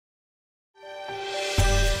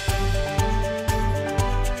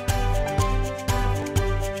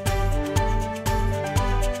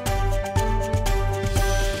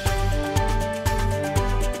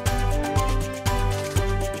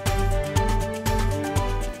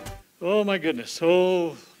Oh, my goodness.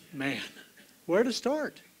 Oh, man. Where to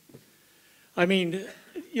start? I mean,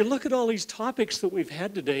 you look at all these topics that we've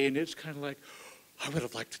had today, and it's kind of like, I would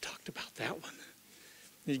have liked to talk about that one.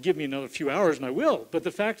 You give me another few hours, and I will. But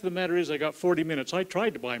the fact of the matter is I got 40 minutes. I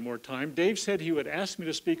tried to buy more time. Dave said he would ask me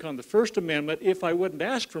to speak on the First Amendment. If I wouldn't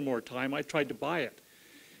ask for more time, I tried to buy it.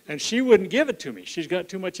 And she wouldn't give it to me. She's got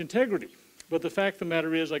too much integrity. But the fact of the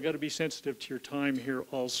matter is I got to be sensitive to your time here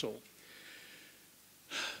also.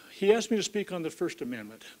 He asked me to speak on the First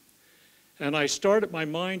Amendment. And my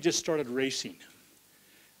mind just started racing.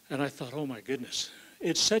 And I thought, oh my goodness,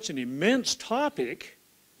 it's such an immense topic.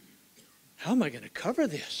 How am I going to cover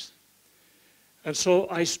this? And so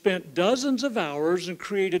I spent dozens of hours and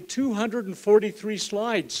created 243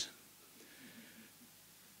 slides.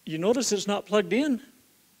 You notice it's not plugged in.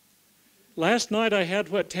 Last night I had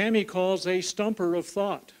what Tammy calls a stumper of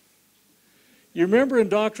thought. You remember in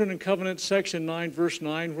Doctrine and Covenants, section 9, verse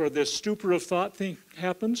 9, where this stupor of thought thing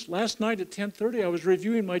happens? Last night at 10:30, I was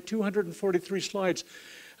reviewing my 243 slides,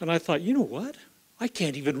 and I thought, you know what? I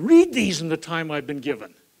can't even read these in the time I've been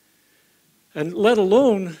given. And let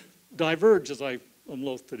alone diverge, as I am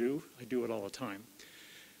loath to do. I do it all the time.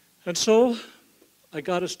 And so I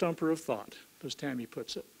got a stumper of thought, as Tammy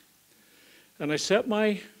puts it. And I set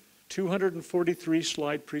my 243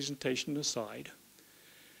 slide presentation aside.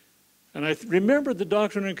 And I remembered the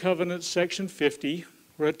Doctrine and Covenants, section 50,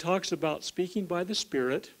 where it talks about speaking by the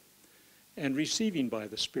Spirit and receiving by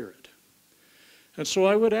the Spirit. And so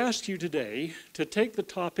I would ask you today to take the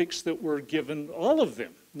topics that were given, all of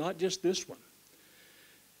them, not just this one,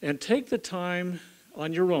 and take the time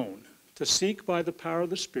on your own to seek by the power of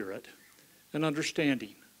the Spirit an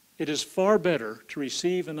understanding. It is far better to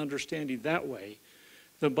receive an understanding that way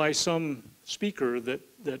than by some speaker that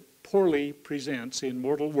poorly presents in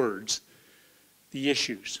mortal words the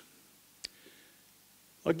issues.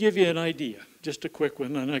 I'll give you an idea, just a quick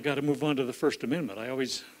one, and I got to move on to the First Amendment. I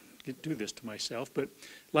always do this to myself, but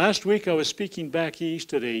last week I was speaking back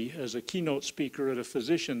east as a keynote speaker at a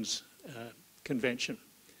physicians convention.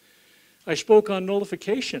 I spoke on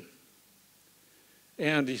nullification.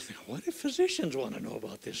 And you think, what do physicians want to know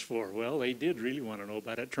about this for? Well, they did really want to know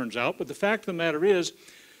about it, turns out. But the fact of the matter is,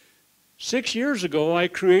 6 years ago, I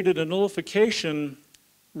created a nullification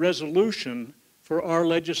resolution for our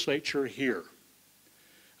legislature here.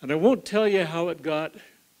 And I won't tell you how it got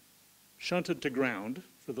shunted to ground,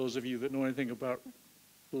 for those of you that know anything about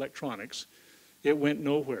electronics. It went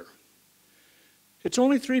nowhere. It's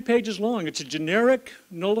only 3 pages long. It's a generic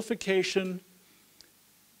nullification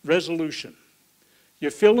resolution. You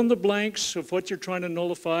fill in the blanks of what you're trying to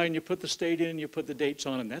nullify, and you put the state in, you put the dates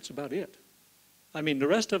on, and that's about it. I mean, the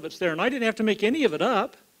rest of it's there. And I didn't have to make any of it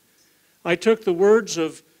up. I took the words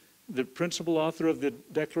of the principal author of the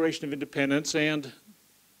Declaration of Independence and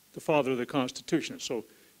the father of the Constitution. So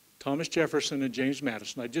Thomas Jefferson and James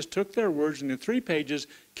Madison. I just took their words and in 3 pages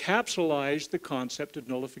capsulized the concept of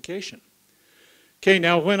nullification. Okay,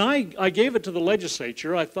 now when I gave it to the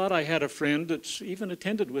legislature, I thought I had a friend that's even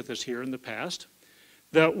attended with us here in the past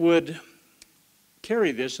that would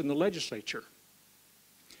carry this in the legislature.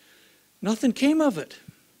 Nothing came of it.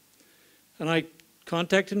 And I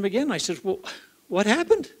contacted him again. I said, well, what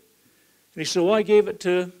happened? And he said, well, I gave it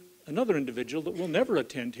to another individual that will never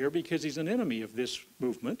attend here because he's an enemy of this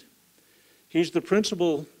movement. He's the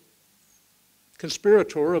principal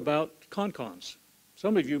conspirator about con-cons.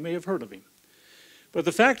 Some of you may have heard of him. But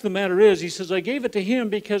the fact of the matter is, he says, I gave it to him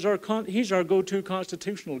because he's our go-to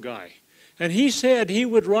constitutional guy. And he said he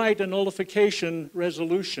would write a nullification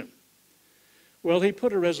resolution. Well, he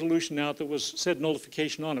put a resolution out that said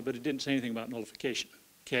nullification on it, but it didn't say anything about nullification.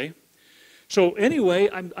 Okay? So anyway,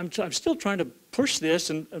 I'm still trying to push this,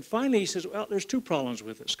 and finally he says, well, there's 2 problems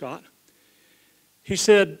with it, Scott. He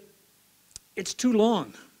said, it's too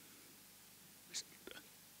long.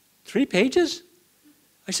 3 pages?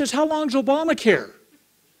 I says, how long's Obamacare?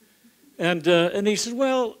 And he says,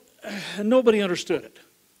 well, nobody understood it.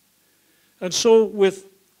 And so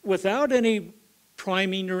without any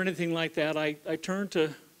priming or anything like that, I turned to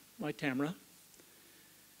my Tamara,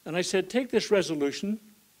 and I said, take this resolution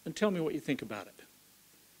and tell me what you think about it.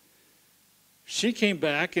 She came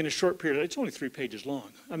back in a short period. It's only 3 pages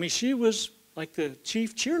long. I mean, she was like the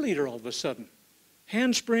chief cheerleader all of a sudden.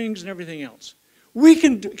 Handsprings and everything else.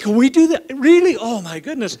 Can we do that? Really? Oh, my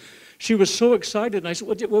goodness. She was so excited. And I said,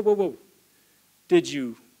 whoa. Did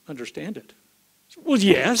you understand it? Said, well,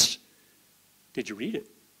 yes. Did you read it?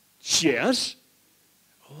 Yes.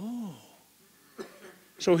 Oh.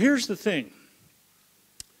 So here's the thing.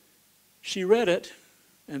 She read it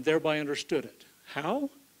and thereby understood it. How?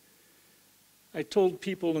 I told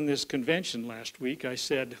people in this convention last week, I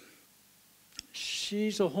said,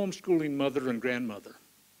 she's a homeschooling mother and grandmother.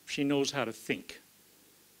 She knows how to think.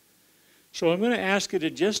 So I'm going to ask you to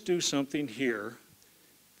just do something here.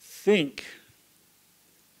 Think.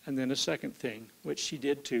 And then a second thing, which she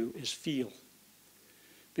did too, is feel.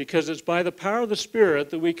 Because it's by the power of the Spirit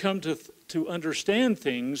that we come to understand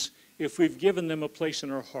things if we've given them a place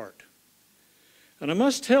in our heart. And I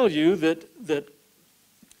must tell you that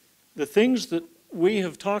the things that we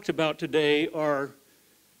have talked about today are,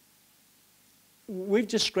 we've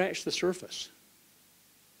just scratched the surface.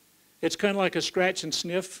 It's kind of like a scratch and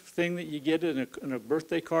sniff thing that you get in a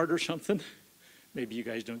birthday card or something. Maybe you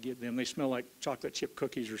guys don't get them. They smell like chocolate chip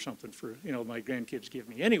cookies or something for, my grandkids give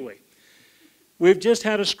me. Anyway, we've just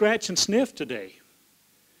had a scratch and sniff today.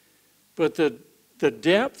 But the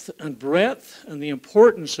depth and breadth and the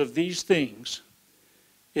importance of these things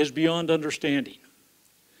is beyond understanding.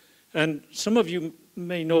 And some of you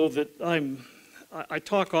may know that I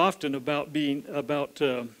talk often about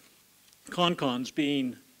con-cons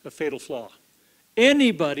being a fatal flaw.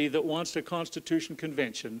 Anybody that wants a Constitution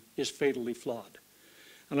Convention is fatally flawed.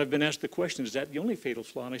 And I've been asked the question, is that the only fatal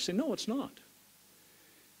flaw? And I say, no, it's not.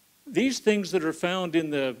 These things that are found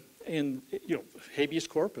in habeas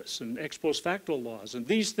corpus and ex post facto laws, and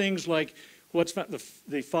these things like what's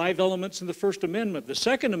the 5 elements in the First Amendment, the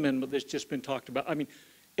Second Amendment that's just been talked about. I mean,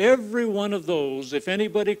 every one of those, if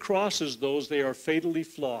anybody crosses those, they are fatally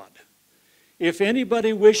flawed. If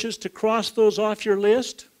anybody wishes to cross those off your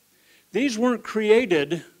list, these weren't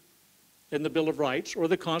created in the Bill of Rights or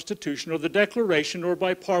the Constitution or the Declaration or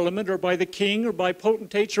by Parliament or by the King or by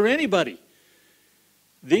potentates or anybody.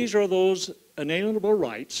 These are those inalienable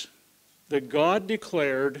rights that God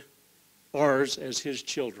declared ours as His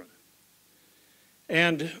children.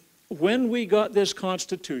 And when we got this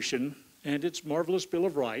Constitution and its marvelous Bill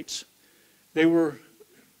of Rights, they were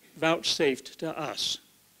vouchsafed to us.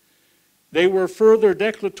 They were further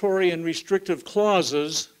declaratory and restrictive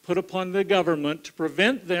clauses put upon the government to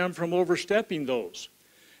prevent them from overstepping those.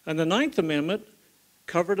 And the 9th Amendment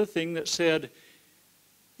covered a thing that said,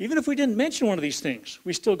 even if we didn't mention one of these things,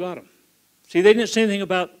 we still got them. See, they didn't say anything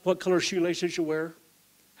about what color shoelaces you wear,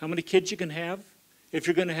 how many kids you can have, if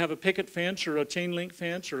you're going to have a picket fence or a chain link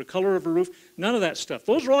fence or a color of a roof, none of that stuff.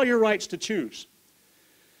 Those are all your rights to choose.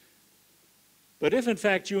 But if in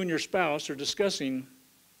fact you and your spouse are discussing,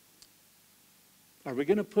 are we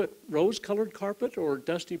going to put rose-colored carpet or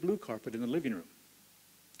dusty blue carpet in the living room?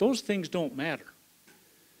 Those things don't matter.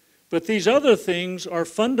 But these other things are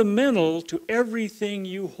fundamental to everything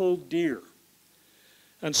you hold dear.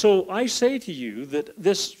 And so I say to you that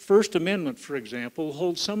this First Amendment, for example,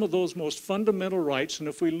 holds some of those most fundamental rights, and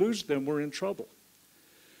if we lose them, we're in trouble.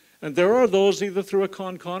 And there are those, either through a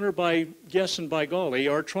con or by guess and by golly,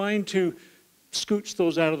 are trying to scooch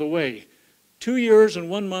those out of the way. 2 years and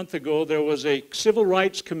 1 month ago, there was a Civil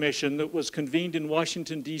Rights Commission that was convened in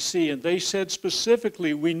Washington, D.C., and they said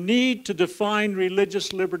specifically, we need to define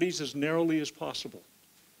religious liberties as narrowly as possible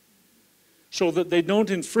so that they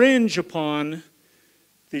don't infringe upon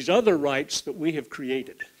these other rights that we have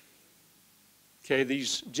created. Okay,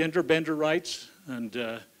 these gender bender rights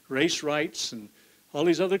and race rights and all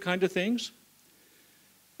these other kind of things.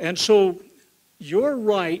 And so your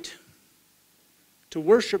right to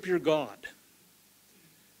worship your God,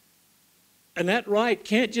 and that right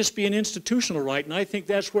can't just be an institutional right, and I think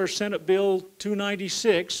that's where Senate Bill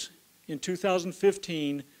 296 in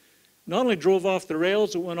 2015 not only drove off the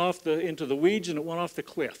rails, it went off into the weeds and it went off the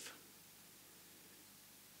cliff.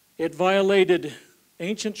 It violated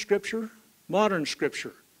ancient Scripture, modern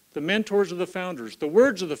Scripture, the mentors of the founders, the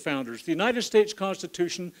words of the founders, the United States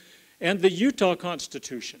Constitution, and the Utah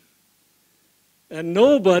Constitution. And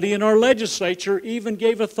nobody in our legislature even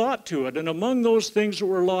gave a thought to it. And among those things that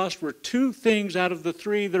were lost were 2 things out of the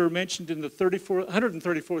 3 that are mentioned in the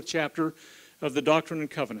 134th chapter of the Doctrine and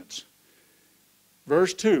Covenants.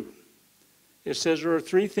 Verse 2, it says there are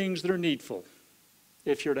 3 things that are needful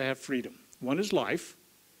if you're to have freedom. One is life.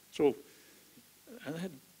 So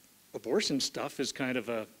abortion stuff is kind of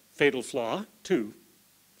a fatal flaw, too,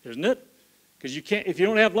 isn't it? Because if you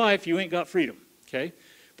don't have life, you ain't got freedom, okay?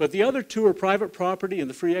 But the other 2 are private property and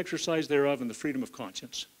the free exercise thereof and the freedom of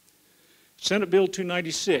conscience. Senate Bill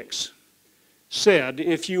 296 said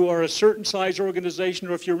if you are a certain size organization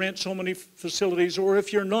or if you rent so many facilities or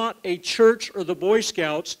if you're not a church or the Boy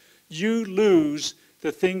Scouts, you lose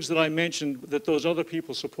the things that I mentioned that those other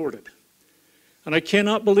people supported. And I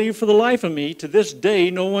cannot believe for the life of me, to this day,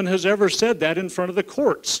 no one has ever said that in front of the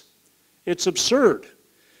courts. It's absurd.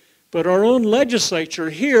 But our own legislature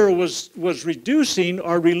here was reducing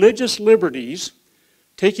our religious liberties,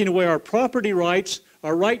 taking away our property rights,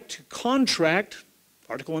 our right to contract,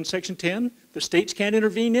 Article 1, Section 10, the states can't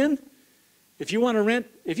intervene in. If you don't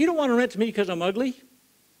want to rent to me because I'm ugly,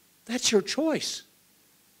 that's your choice.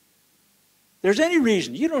 There's any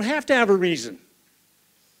reason. You don't have to have a reason.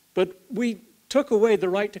 But we took away the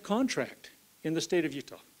right to contract in the state of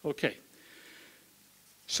Utah. Okay.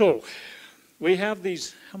 So, we have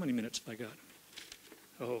these, how many minutes have I got?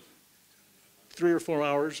 Oh, 3 or 4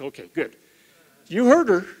 hours? Okay, good. You heard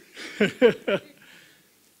her.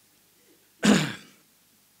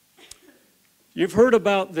 You've heard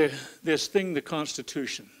about this thing, the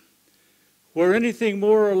Constitution, where anything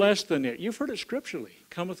more or less than it, you've heard it scripturally,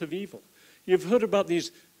 cometh of evil. You've heard about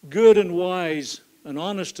these good and wise and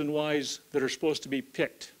honest and wise that are supposed to be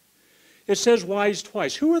picked. It says wise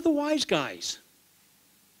twice. Who are the wise guys?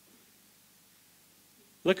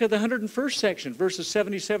 Look at the 101st section, verses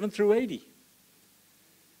 77 through 80.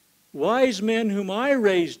 Wise men whom I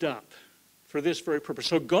raised up for this very purpose.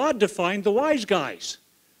 So God defined the wise guys.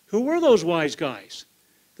 Who were those wise guys?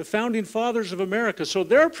 The founding fathers of America. So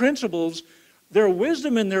their principles, their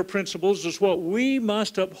wisdom in their principles is what we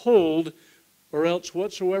must uphold, or else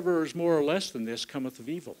whatsoever is more or less than this cometh of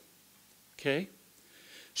evil. Okay?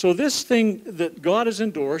 So this thing that God has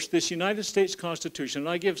endorsed, this United States Constitution, and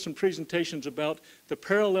I give some presentations about the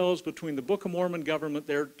parallels between the Book of Mormon government,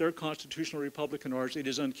 their constitutional republic, and ours. It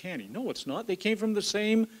is uncanny. No, it's not. They came from the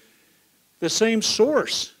same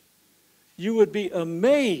source. You would be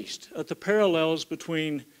amazed at the parallels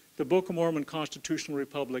between the Book of Mormon constitutional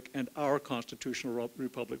republic and our constitutional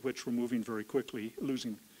republic, which we're moving very quickly,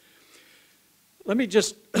 losing. Let me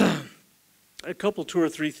just, a couple, 2 or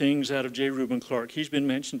 3 things out of J. Reuben Clark. He's been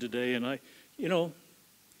mentioned today, and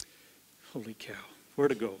holy cow, where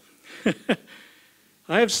to go?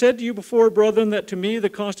 I have said to you before, brethren, that to me the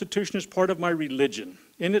Constitution is part of my religion.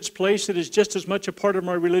 In its place, it is just as much a part of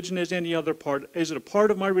my religion as any other part. Is it a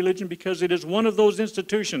part of my religion because it is one of those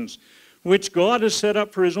institutions which God has set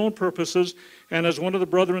up for his own purposes, and as one of the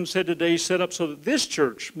brethren said today, set up so that this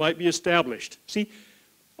church might be established. See,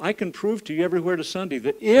 I can prove to you everywhere to Sunday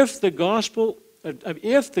that if the gospel,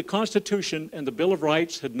 if the Constitution and the Bill of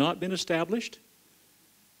Rights had not been established,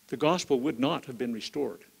 the gospel would not have been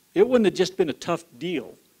restored. It wouldn't have just been a tough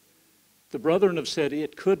deal. The brethren have said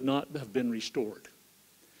it could not have been restored.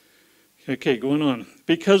 Okay, going on.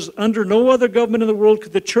 Because under no other government in the world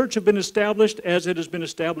could the church have been established as it has been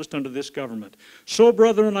established under this government. So,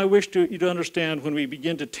 brethren, I wish you to understand, when we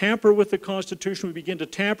begin to tamper with the Constitution, we begin to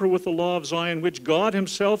tamper with the law of Zion, which God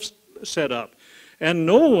himself set up. And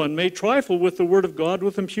no one may trifle with the word of God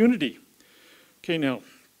with impunity. Okay, now,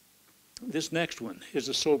 this next one is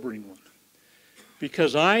a sobering one.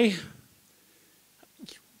 Because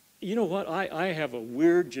you know what, I have a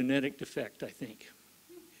weird genetic defect, I think.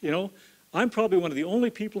 You know, I'm probably one of the only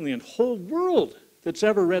people in the whole world that's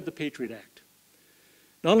ever read the Patriot Act.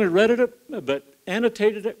 Not only read it, but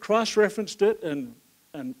annotated it, cross-referenced it, and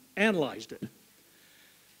analyzed it.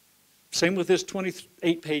 Same with this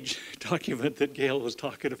 28-page document that Gail was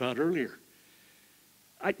talking about earlier.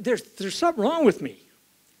 There's something wrong with me.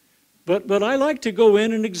 But I like to go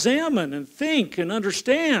in and examine and think and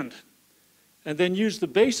understand, and then use the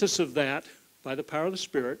basis of that by the power of the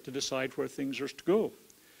Spirit to decide where things are to go.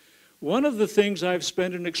 One of the things I've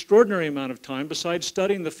spent an extraordinary amount of time, besides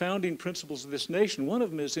studying the founding principles of this nation, one of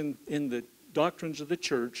them is in the doctrines of the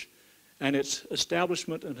church and its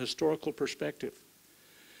establishment and historical perspective.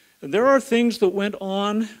 And there are things that went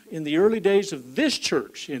on in the early days of this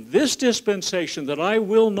church, in this dispensation, that I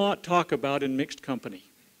will not talk about in mixed company.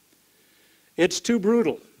 It's too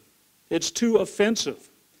brutal. It's too offensive.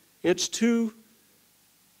 It's too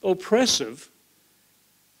oppressive.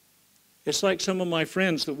 It's like some of my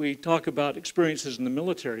friends that we talk about experiences in the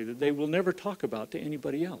military that they will never talk about to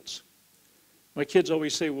anybody else. My kids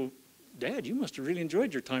always say, well, Dad, you must have really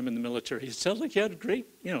enjoyed your time in the military. It sounds like you had a great,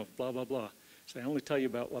 blah, blah, blah. So I only tell you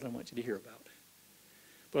about what I want you to hear about.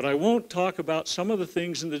 But I won't talk about some of the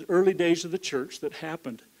things in the early days of the church that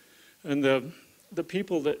happened. And the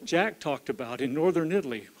people that Jack talked about in northern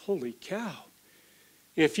Italy, holy cow.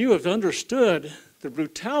 If you have understood the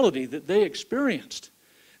brutality that they experienced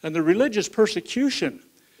and the religious persecution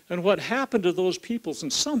and what happened to those peoples,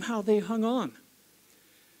 and somehow they hung on.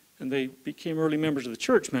 And they became early members of the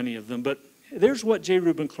church, many of them. But there's what J.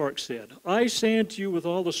 Reuben Clark said. I say unto you with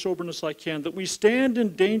all the soberness I can that we stand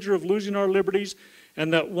in danger of losing our liberties,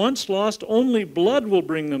 and that once lost, only blood will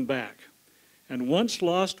bring them back. And once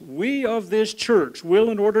lost, we of this church will,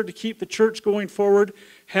 in order to keep the church going forward,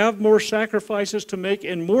 have more sacrifices to make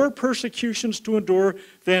and more persecutions to endure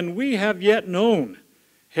than we have yet known,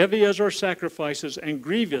 heavy as our sacrifices and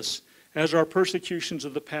grievous as our persecutions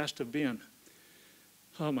of the past have been.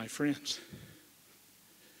 Oh, my friends,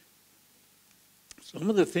 Some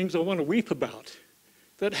of the things I want to weep about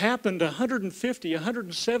that happened 150,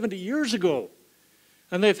 170 years ago.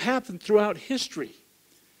 And they've happened throughout history.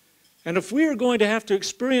 And if we are going to have to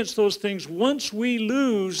experience those things once we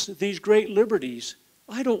lose these great liberties,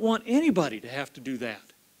 I don't want anybody to have to do that.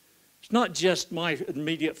 It's not just my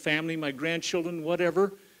immediate family, my grandchildren,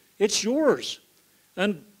 whatever. It's yours.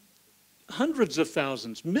 And hundreds of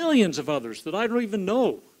thousands, millions of others that I don't even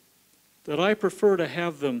know, that I prefer to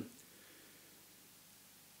have them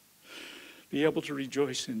be able to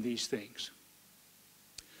rejoice in these things.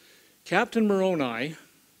 Captain Moroni,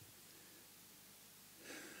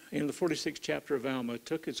 in the 46th chapter of Alma,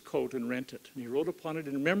 took his coat and rent it. And he wrote upon it,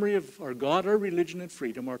 in memory of our God, our religion and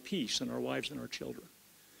freedom, our peace, and our wives and our children.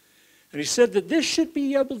 And he said that this should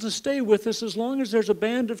be able to stay with us as long as there's a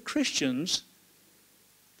band of Christians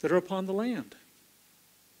that are upon the land.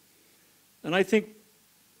 And I think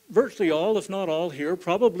virtually all, if not all here,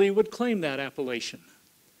 probably would claim that appellation.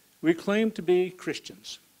 We claim to be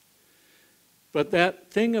Christians. But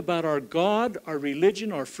that thing about our God, our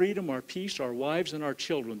religion, our freedom, our peace, our wives, and our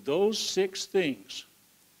children, those 6 things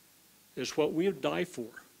is what we would die for.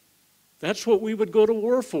 That's what we would go to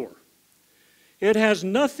war for. It has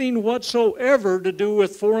nothing whatsoever to do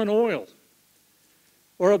with foreign oil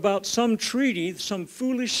or about some treaty, some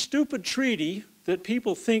foolish, stupid treaty that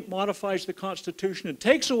people think modifies the Constitution and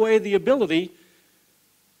takes away the ability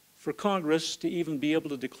for Congress to even be able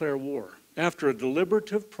to declare war after a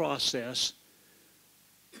deliberative process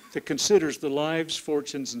that considers the lives,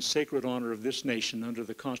 fortunes, and sacred honor of this nation under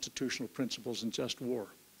the constitutional principles and just war.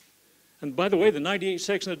 And by the way, the 98th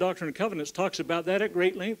section of the Doctrine and Covenants talks about that at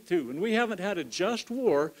great length too. And we haven't had a just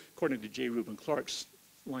war, according to J. Reuben Clark's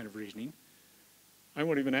line of reasoning. I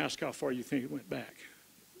won't even ask how far you think it went back.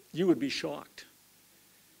 You would be shocked.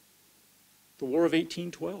 The War of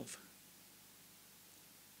 1812.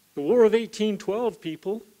 The War of 1812,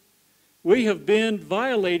 people. We have been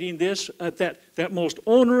violating this at that most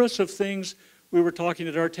onerous of things. We were talking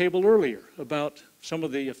at our table earlier about some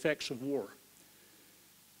of the effects of war.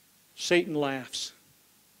 Satan laughs.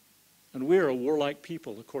 And we are a warlike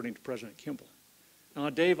people, according to President Kimball. Now,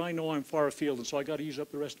 Dave, I know I'm far afield, and so I got to use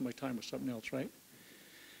up the rest of my time with something else, right?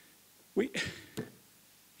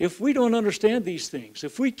 If we don't understand these things,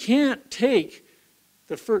 if we can't take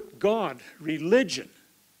the God, religion,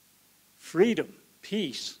 freedom,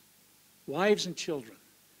 peace, wives and children,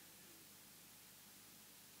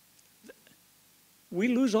 we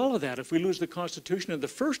lose all of that if we lose the Constitution. And the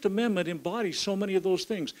First Amendment embodies so many of those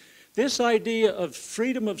things. This idea of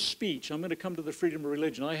freedom of speech, I'm going to come to the freedom of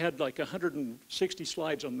religion. I had like 160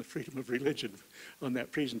 slides on the freedom of religion on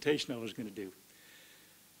that presentation I was going to do.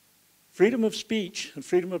 Freedom of speech and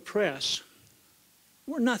freedom of press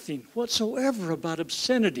were nothing whatsoever about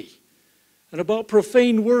obscenity and about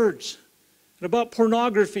profane words and about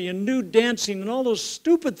pornography and nude dancing and all those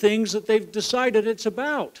stupid things that they've decided it's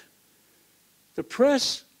about. The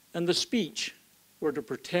press and the speech were to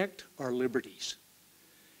protect our liberties.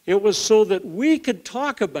 It was so that we could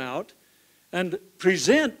talk about and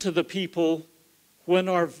present to the people when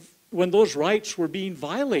those rights were being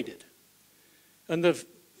violated. And the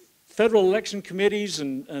federal election committees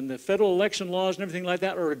and the federal election laws and everything like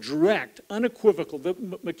that are direct, unequivocal. The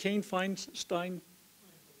McCain-Feinstein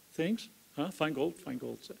things? Huh? Feingold?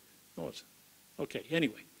 No, it's okay.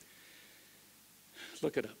 Anyway,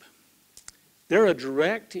 look it up. They're a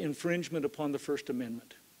direct infringement upon the First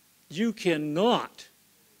Amendment. You cannot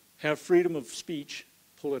have freedom of speech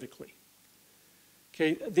politically.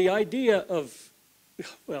 Okay, the idea of,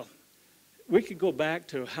 well, we could go back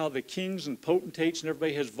to how the kings and potentates and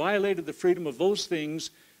everybody has violated the freedom of those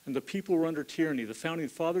things, and the people were under tyranny. The founding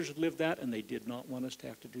fathers had lived that, and they did not want us to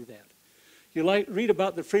have to do that. You read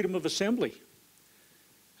about the freedom of assembly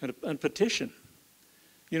and petition.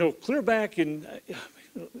 You know, clear back in,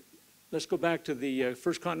 let's go back to the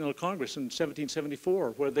First Continental Congress in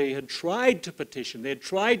 1774, where they had tried to petition, they had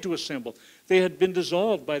tried to assemble. They had been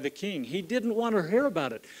dissolved by the king. He didn't want to hear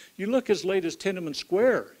about it. You look as late as Tiananmen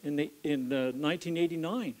Square in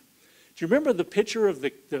 1989. Do you remember the picture of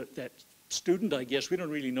that student, I guess, we don't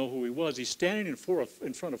really know who he was. He's standing in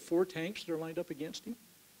front of 4 tanks that are lined up against him.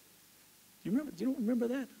 You don't remember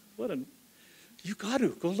that? You got to,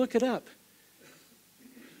 go look it up.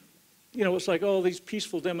 You know, it's like, oh, these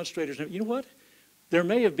peaceful demonstrators. You know what? There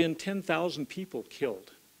may have been 10,000 people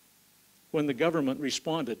killed when the government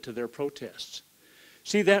responded to their protests.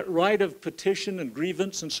 See, that right of petition and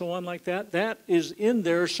grievance and so on like that, that is in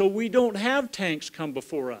there so we don't have tanks come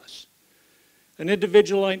before us. An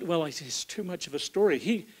individual, well, it's too much of a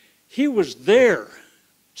story. He was there.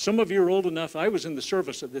 Some of you are old enough. I was in the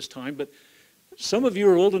service at this time, but Some of you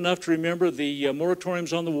are old enough to remember the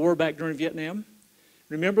moratoriums on the war back during Vietnam.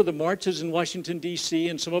 Remember the marches in Washington, D.C.,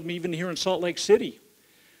 and some of them even here in Salt Lake City.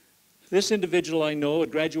 This individual I know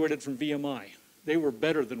had graduated from VMI. They were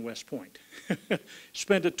better than West Point.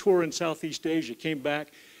 Spent a tour in Southeast Asia, came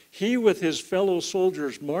back. He, with his fellow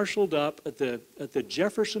soldiers, marshaled up at the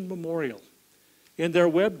Jefferson Memorial in their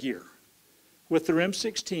web gear with their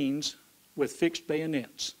M16s with fixed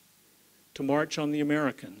bayonets to march on the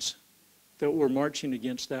Americans that were marching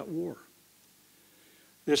against that war.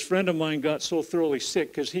 This friend of mine got so thoroughly sick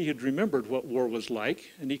because he had remembered what war was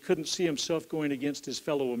like, and he couldn't see himself going against his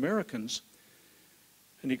fellow Americans,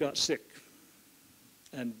 and he got sick.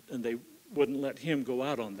 And they wouldn't let him go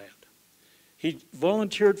out on that. He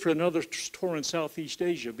volunteered for another tour in Southeast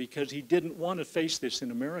Asia because he didn't want to face this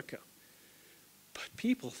in America. But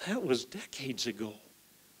people, that was decades ago.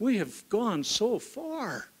 We have gone so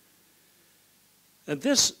far. And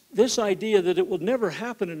this idea that it will never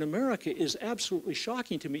happen in America is absolutely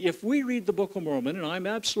shocking to me. If we read the Book of Mormon, and I'm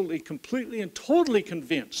absolutely, completely, and totally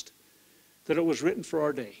convinced that it was written for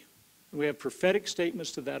our day, and we have prophetic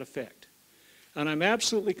statements to that effect, and I'm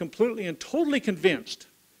absolutely, completely, and totally convinced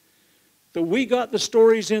that we got the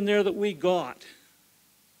stories in there that we got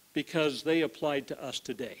because they applied to us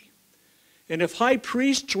today. And if high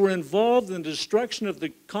priests were involved in the destruction of the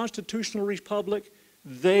constitutional republic,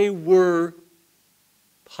 they were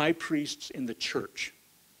high priests in the church.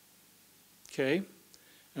 Okay?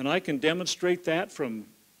 And I can demonstrate that from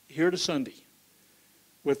here to Sunday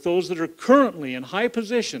with those that are currently in high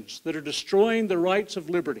positions that are destroying the rights of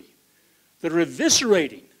liberty, that are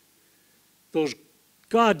eviscerating those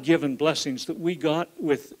God-given blessings that we got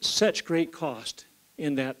with such great cost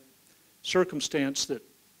in that circumstance that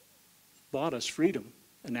bought us freedom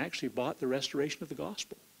and actually bought the restoration of the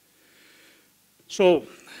gospel. So,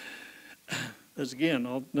 as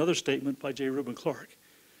again, another statement by J. Reuben Clark.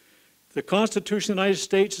 The Constitution of the United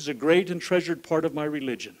States is a great and treasured part of my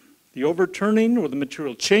religion. The overturning or the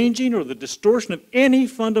material changing or the distortion of any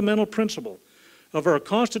fundamental principle of our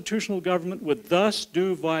constitutional government would thus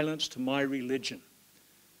do violence to my religion.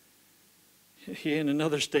 In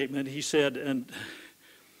another statement, he said,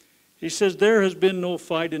 there has been no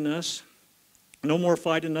fight in us, no more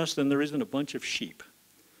fight in us than there is in a bunch of sheep.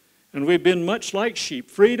 And we've been much like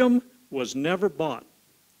sheep. Freedom was never brought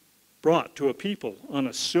to a people on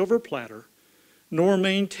a silver platter, nor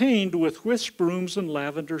maintained with whisk brooms and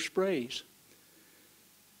lavender sprays.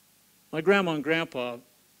 My grandma and grandpa,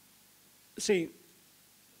 see,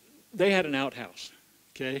 they had an outhouse,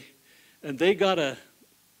 okay? And they got a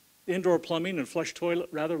indoor plumbing and flush toilet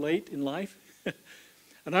rather late in life.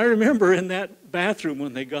 And I remember in that bathroom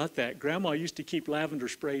when they got that, Grandma used to keep lavender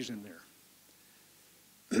sprays in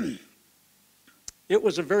there. It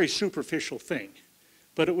was a very superficial thing,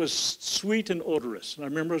 but it was sweet and odorous. And I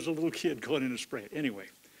remember as a little kid going in to spray it. Anyway,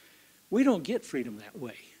 we don't get freedom that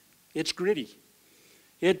way. It's gritty.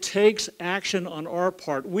 It takes action on our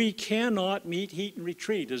part. We cannot meet, heat, and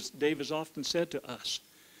retreat, as Dave has often said to us.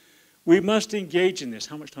 We must engage in this.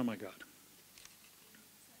 How much time I got?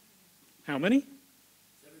 How many?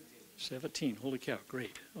 17. Holy cow,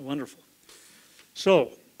 great. Oh, wonderful.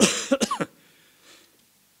 So,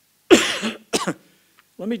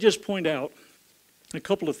 let me just point out a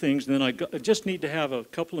couple of things, and then I just need to have a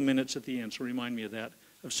couple of minutes at the end, so remind me of that,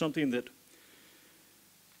 of something that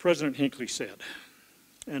President Hinckley said.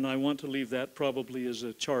 And I want to leave that probably as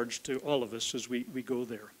a charge to all of us as we go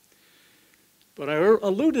there. But I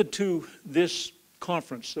alluded to this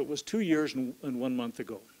conference that was 2 years and 1 month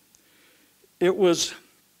ago. It was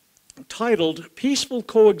titled Peaceful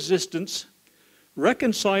Coexistence,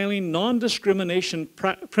 Reconciling Non-Discrimination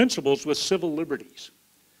Principles with Civil Liberties.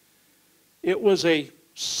 It was a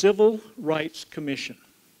civil rights commission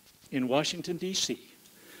in Washington, D.C.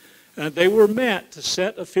 And they were met to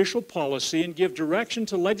set official policy and give direction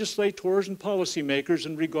to legislators and policymakers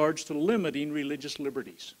in regards to limiting religious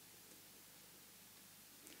liberties.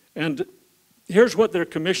 And here's what their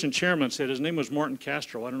commission chairman said. His name was Martin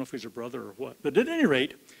Castro. I don't know if he's a brother or what. But at any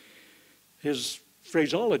rate, his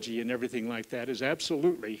phraseology and everything like that is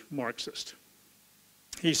absolutely Marxist.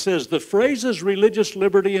 He says, the phrases religious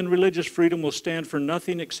liberty and religious freedom will stand for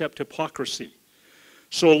nothing except hypocrisy,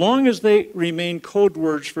 so long as they remain code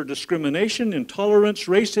words for discrimination, intolerance,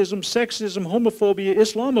 racism, sexism, homophobia,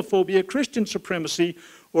 Islamophobia, Christian supremacy,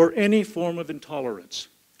 or any form of intolerance.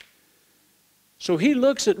 So he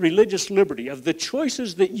looks at religious liberty, of the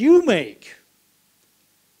choices that you make,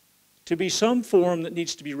 to be some form that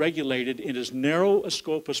needs to be regulated in as narrow a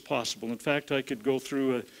scope as possible. In fact, I could go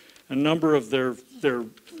through a number of their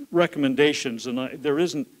recommendations, and there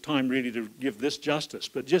isn't time really to give this justice,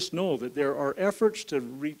 but just know that there are efforts to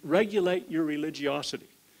regulate your religiosity.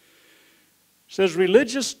 It says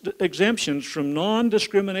religious exemptions from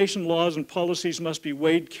non-discrimination laws and policies must be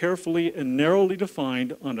weighed carefully and narrowly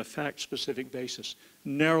defined on a fact-specific basis.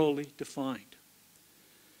 Narrowly defined.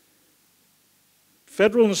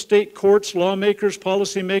 Federal and state courts, lawmakers,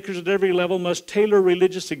 policymakers at every level must tailor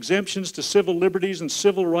religious exemptions to civil liberties and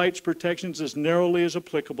civil rights protections as narrowly as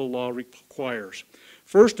applicable law requires.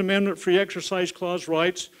 First Amendment free exercise clause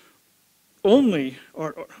rights only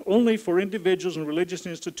for individuals and religious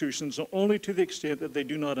institutions, only to the extent that they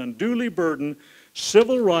do not unduly burden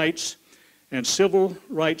civil rights and civil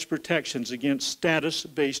rights protections against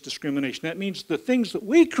status-based discrimination. That means the things that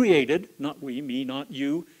we created, not we, me, not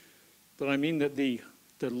you, but I mean that the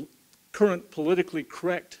current politically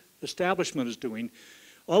correct establishment is doing,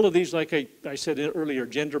 all of these, like I said earlier,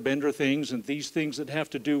 gender bender things and these things that have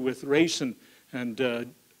to do with race and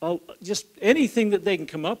just anything that they can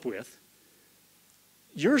come up with,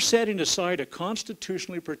 you're setting aside a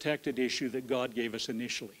constitutionally protected issue that God gave us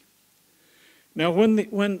initially. Now,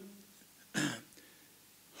 when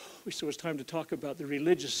so it's time to talk about the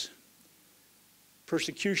religious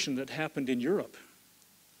persecution that happened in Europe,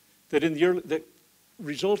 that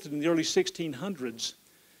resulted in the early 1600s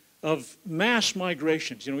of mass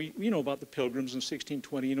migrations. You know about the Pilgrims in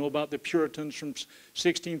 1620. You know about the Puritans from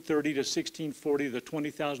 1630 to 1640, the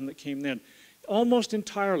 20,000 that came then, almost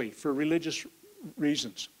entirely for religious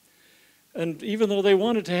reasons. And even though they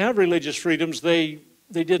wanted to have religious freedoms, they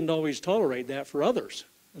didn't always tolerate that for others.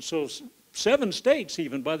 And so 7 states,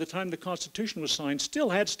 even by the time the Constitution was signed, still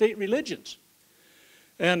had state religions.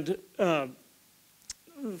 And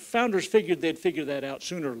founders figured they'd figure that out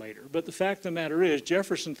sooner or later. But the fact of the matter is,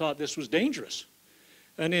 Jefferson thought this was dangerous.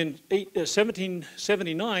 And in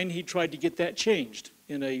 1779, he tried to get that changed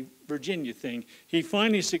in a Virginia thing. He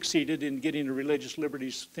finally succeeded in getting a religious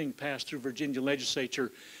liberties thing passed through Virginia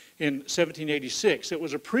legislature in 1786. It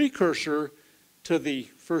was a precursor to the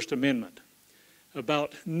First Amendment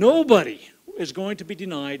about nobody is going to be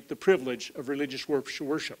denied the privilege of religious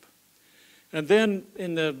worship. And then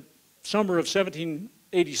in the summer of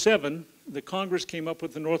 1787, the Congress came up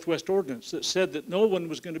with the Northwest Ordinance that said that no one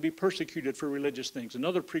was going to be persecuted for religious things,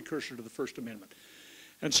 another precursor to the First Amendment.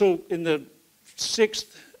 And so in the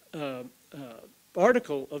 6th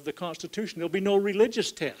article of the Constitution, there'll be no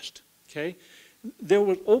religious test, okay? They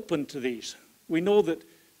were open to these. We know that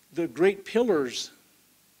the great pillars,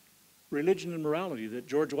 religion and morality, that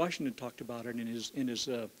George Washington talked about in his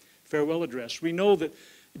farewell address. We know that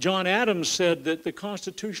John Adams said that the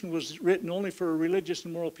Constitution was written only for religious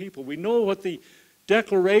and moral people. We know what the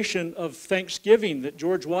Declaration of Thanksgiving that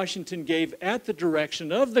George Washington gave at the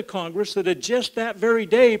direction of the Congress that had just that very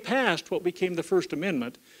day passed what became the First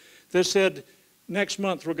Amendment, that said, next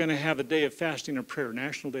month we're going to have a day of fasting and prayer,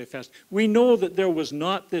 National Day of Fasting. We know that there was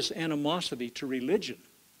not this animosity to religion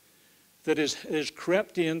that has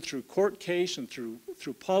crept in through court case and through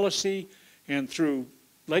policy and through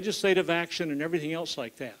legislative action and everything else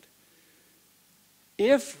like that.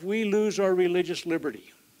 If we lose our religious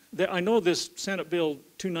liberty, I know this Senate Bill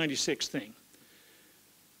 296 thing.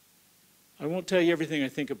 I won't tell you everything I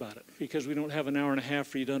think about it because we don't have an hour and a half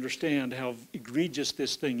for you to understand how egregious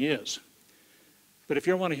this thing is. But if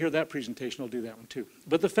you want to hear that presentation, I'll do that one too.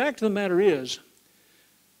 But the fact of the matter is,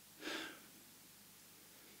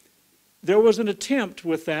 there was an attempt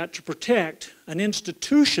with that to protect an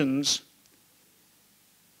institution's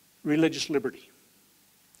religious liberty.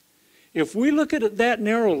 If we look at it that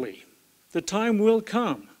narrowly, the time will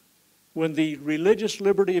come when the religious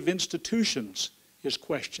liberty of institutions is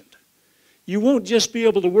questioned. You won't just be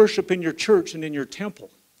able to worship in your church and in your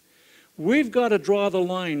temple. We've got to draw the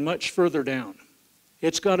line much further down.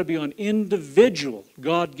 It's got to be on individual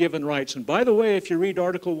God-given rights. And by the way, if you read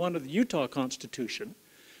Article 1 of the Utah Constitution,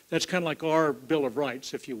 that's kind of like our Bill of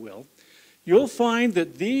Rights, if you will, you'll find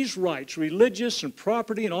that these rights, religious and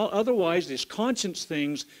property and all otherwise, these conscience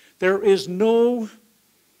things, there is no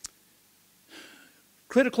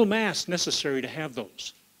critical mass necessary to have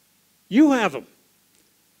those. You have them.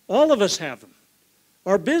 All of us have them.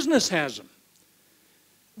 Our business has them.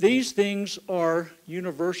 These things are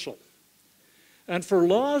universal. And for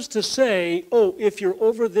laws to say, oh, if you're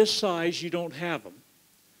over this size, you don't have them.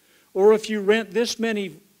 Or if you rent this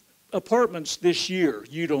many apartments this year,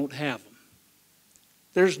 you don't have them.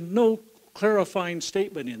 There's no clarifying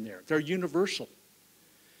statement in there. They're universal.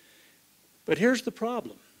 But here's the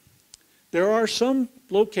problem. There are some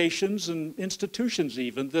locations and institutions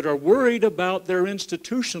even that are worried about their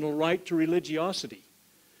institutional right to religiosity.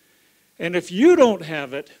 And if you don't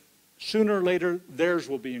have it, sooner or later theirs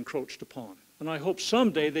will be encroached upon. And I hope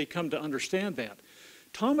someday they come to understand that.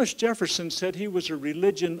 Thomas Jefferson said he was a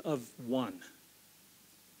religion of one.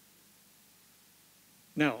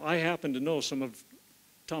 Now, I happen to know some of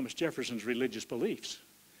Thomas Jefferson's religious beliefs.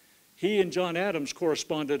 He and John Adams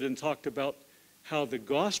corresponded and talked about how the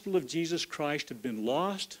gospel of Jesus Christ had been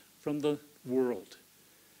lost from the world.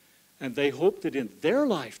 And they hoped that in their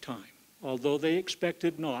lifetime, although they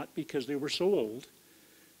expected not because they were so old,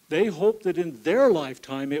 they hoped that in their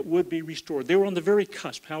lifetime it would be restored. They were on the very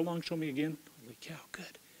cusp. How long? Show me again. Holy cow,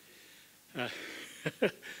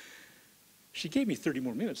 good. She gave me 30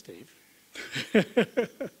 more minutes, Dave.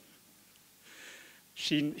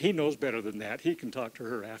 He knows better than that. He can talk to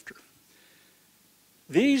her after.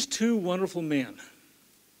 These two wonderful men,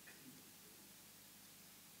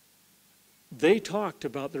 they talked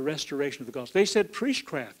about the restoration of the gospel. They said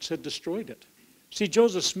priestcrafts had destroyed it. See,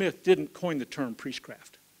 Joseph Smith didn't coin the term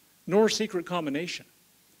priestcraft, nor secret combination.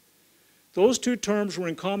 Those two terms were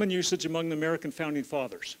in common usage among the American founding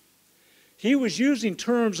fathers. He was using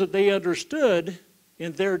terms that they understood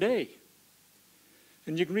in their day.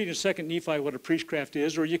 And you can read in 2 Nephi what a priestcraft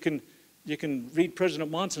is, or you can read President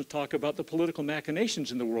Monson's talk about the political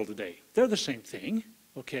machinations in the world today. They're the same thing,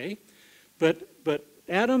 okay? But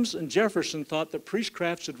Adams and Jefferson thought that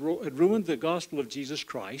priestcrafts had ruined the gospel of Jesus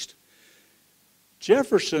Christ.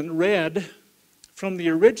 Jefferson read from the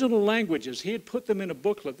original languages. He had put them in a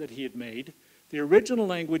booklet that he had made, the original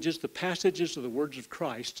languages, the passages of the words of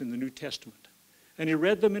Christ in the New Testament. And he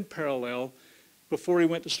read them in parallel before he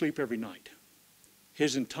went to sleep every night.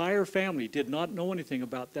 His entire family did not know anything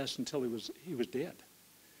about this until he was dead.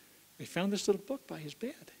 They found this little book by his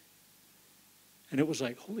bed. And it was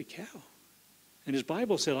like, holy cow. And his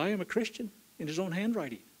Bible said, I am a Christian, in his own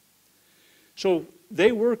handwriting. So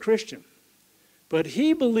they were Christian. But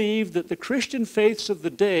he believed that the Christian faiths of the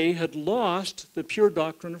day had lost the pure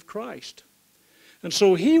doctrine of Christ. And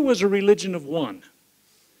so he was a religion of one.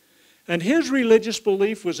 And his religious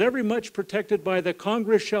belief was every much protected by the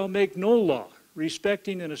Congress shall make no law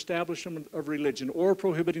respecting an establishment of religion or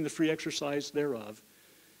prohibiting the free exercise thereof,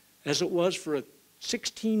 as it was for a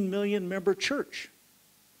 16 million member church.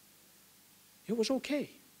 It was okay.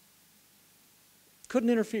 Couldn't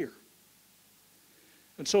interfere.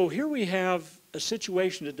 And so here we have a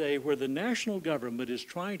situation today where the national government is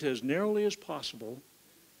trying to, as narrowly as possible,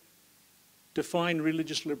 define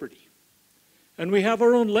religious liberty. And we have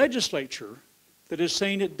our own legislature that is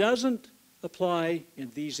saying it doesn't apply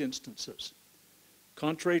in these instances.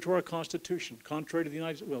 Contrary to our Constitution, contrary to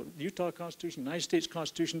the Utah Constitution, United States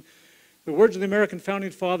Constitution, the words of the American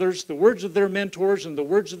founding fathers, the words of their mentors, and the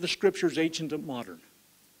words of the scriptures, ancient and modern.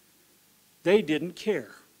 They didn't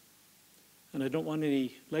care. And I don't want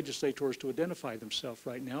any legislators to identify themselves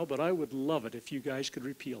right now, but I would love it if you guys could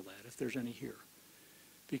repeal that, if there's any here.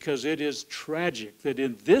 Because it is tragic that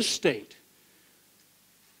in this state,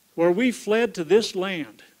 where we fled to this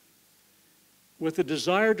land with the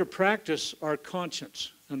desire to practice our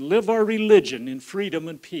conscience and live our religion in freedom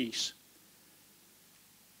and peace,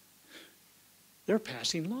 they're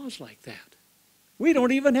passing laws like that. We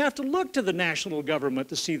don't even have to look to the national government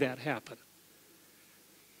to see that happen.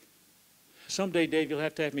 Someday, Dave, you'll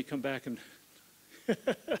have to have me come back and the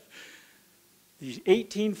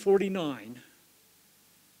 1849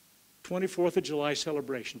 24th of July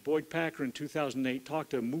celebration. Boyd Packer in 2008 talked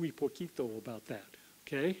to Muy Poquito about that,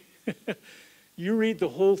 okay? You read the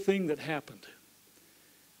whole thing that happened,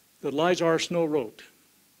 that Liza R. Snow wrote.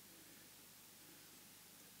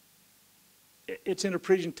 It's in a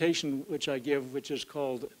presentation which I give, which is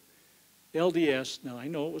called LDS. Now, I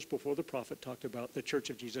know it was before the prophet talked about the Church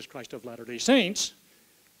of Jesus Christ of Latter-day Saints,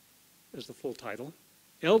 as the full title.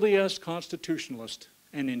 LDS Constitutionalist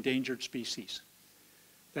and Endangered Species.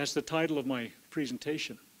 That's the title of my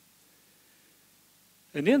presentation.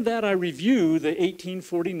 And in that I review the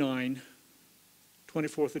 1849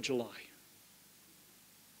 24th of July.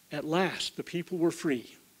 At last, the people were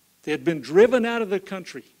free. They had been driven out of the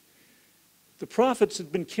country. The prophets had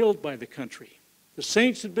been killed by the country. The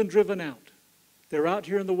saints had been driven out. They're out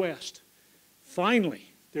here in the West.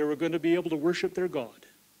 Finally, they were going to be able to worship their God.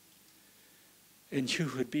 And you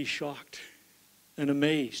would be shocked and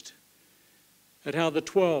amazed at how the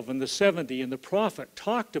 12 and the 70 and the prophet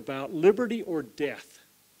talked about liberty or death.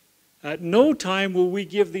 At no time will we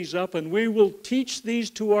give these up, and we will teach these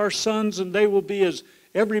to our sons, and they will be as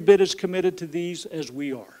every bit as committed to these as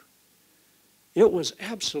we are. It was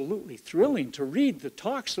absolutely thrilling to read the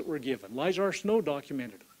talks that were given. Liza R. Snow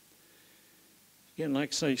documented them. Again, like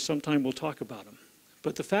I say, sometime we'll talk about them.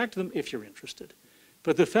 But the fact of them, if you're interested,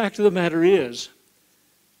 but the fact of the matter is,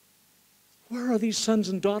 Where are these sons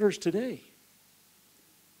and daughters today?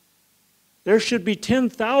 There should be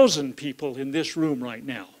 10,000 people in this room right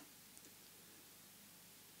now.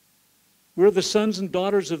 We're the sons and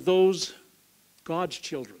daughters of those God's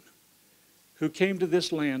children who came to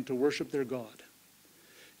this land to worship their God.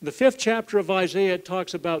 In the 5th chapter of Isaiah, it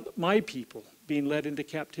talks about my people being led into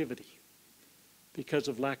captivity because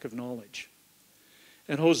of lack of knowledge.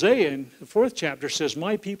 And Hosea in the 4th chapter says,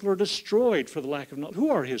 my people are destroyed for the lack of knowledge. Who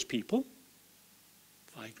are his people?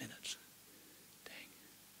 5 minutes. Dang.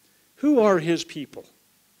 Who are his people?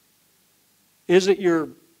 Is it your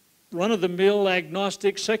run-of-the-mill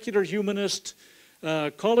agnostic, secular humanist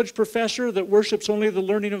college professor that worships only the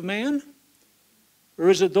learning of man? Or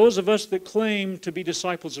is it those of us that claim to be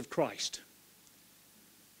disciples of Christ?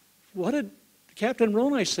 What did Captain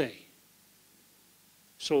Ronai say?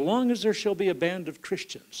 So long as there shall be a band of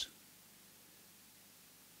Christians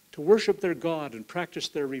to worship their God and practice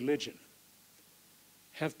their religion,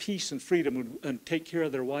 have peace and freedom and take care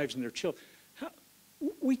of their wives and their children.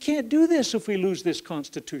 We can't do this if we lose this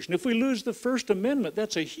Constitution. If we lose the First Amendment,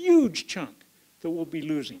 that's a huge chunk that we'll be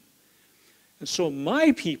losing. And so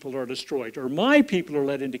my people are destroyed, or my people are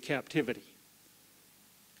led into captivity.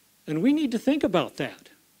 And we need to think about that.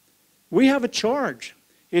 We have a charge.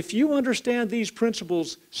 If you understand these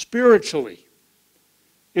principles spiritually,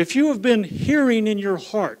 if you have been hearing in your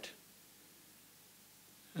heart,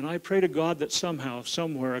 and I pray to God that somehow,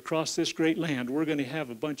 somewhere across this great land, we're going to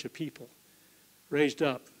have a bunch of people raised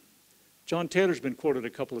up. John Taylor's been quoted a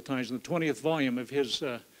couple of times in the 20th volume of his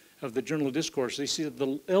of the Journal of Discourse. He said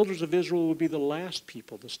the elders of Israel would be the last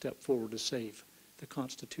people to step forward to save the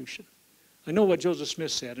Constitution. I know what Joseph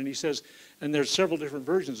Smith said, and he says, and there's several different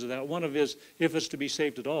versions of that. One of his, if it's to be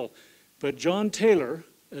saved at all. But John Taylor,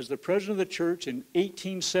 as the president of the church in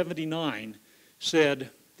 1879,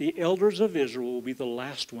 said, the elders of Israel will be the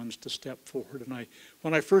last ones to step forward. And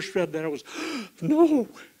when I first read that, I was, no.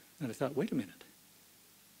 And I thought, wait a minute.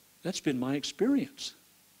 That's been my experience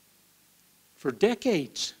for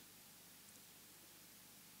decades.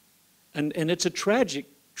 And it's a tragic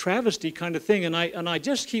travesty kind of thing. And I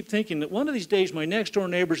just keep thinking that one of these days my next door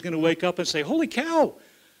neighbor is going to wake up and say, holy cow,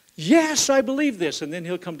 yes, I believe this. And then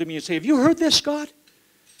he'll come to me and say, have you heard this, Scott?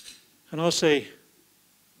 And I'll say,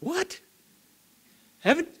 what?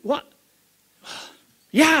 What?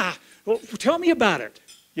 Yeah, well, tell me about it.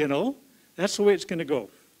 You know, that's the way it's going to go.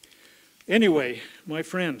 Anyway, my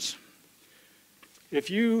friends, if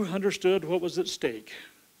you understood what was at stake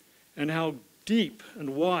and how deep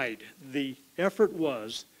and wide the effort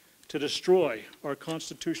was to destroy our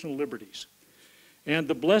constitutional liberties and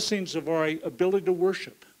the blessings of our ability to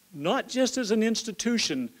worship, not just as an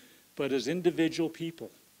institution, but as individual people.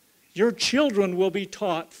 Your children will be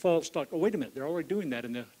taught false doctrine. Oh, wait a minute, they're already doing that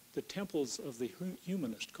in the temples of the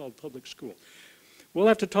humanist called public school. We'll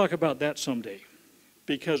have to talk about that someday,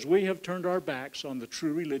 because we have turned our backs on the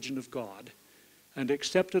true religion of God and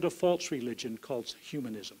accepted a false religion called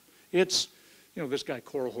humanism. It's, you know, this guy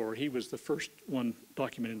Korihor, he was the first one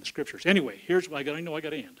documented in the scriptures. Anyway, here's what I got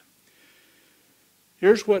to end.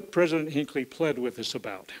 Here's what President Hinckley pled with us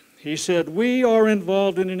about. He said, we are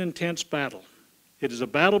involved in an intense battle. It is a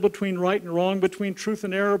battle between right and wrong, between truth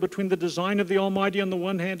and error, between the design of the Almighty on the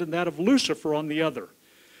one hand and that of Lucifer on the other.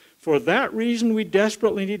 For that reason, we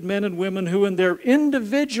desperately need men and women who, in their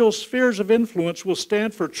individual spheres of influence, will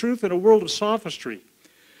stand for truth in a world of sophistry.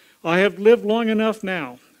 I have lived long enough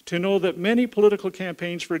now to know that many political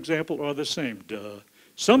campaigns, for example, are the same. Duh.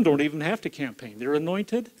 Some don't even have to campaign. They're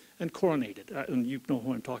anointed and coronated. And you know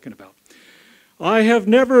who I'm talking about. I have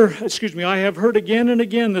heard again and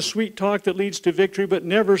again the sweet talk that leads to victory, but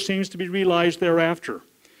never seems to be realized thereafter.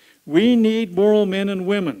 We need moral men and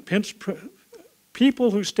women, people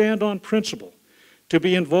who stand on principle, to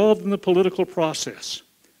be involved in the political process.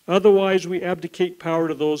 Otherwise, we abdicate power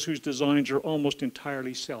to those whose designs are almost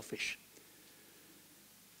entirely selfish.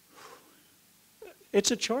 It's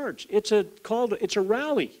a charge. It's a call. It's a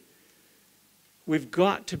rally. We've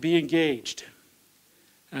got to be engaged.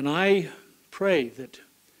 And I pray that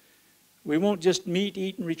we won't just meet,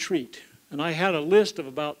 eat, and retreat. And I had a list of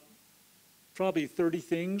about probably 30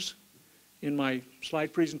 things in my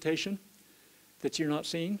slide presentation that you're not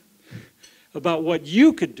seeing about what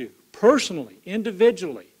you could do personally,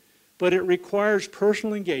 individually. But it requires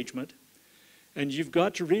personal engagement. And you've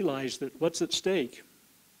got to realize that what's at stake,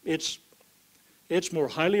 it's more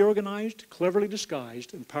highly organized, cleverly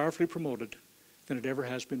disguised, and powerfully promoted than it ever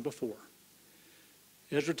has been before.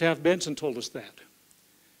 Ezra Taft Benson told us that.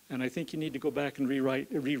 And I think you need to go back and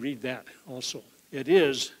reread that also. It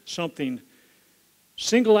is something,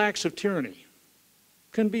 single acts of tyranny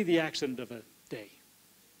can be the accident of a day.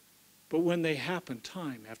 But when they happen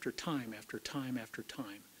time after time after time after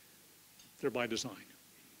time, they're by design.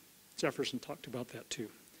 Jefferson talked about that too.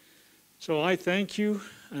 So I thank you,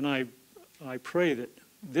 and I pray that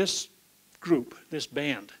this group, this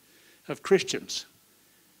band of Christians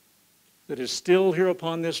that is still here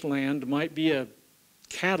upon this land might be a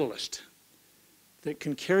catalyst that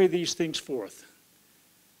can carry these things forth.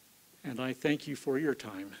 And I thank you for your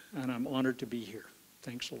time, and I'm honored to be here.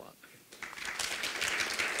 Thanks a lot.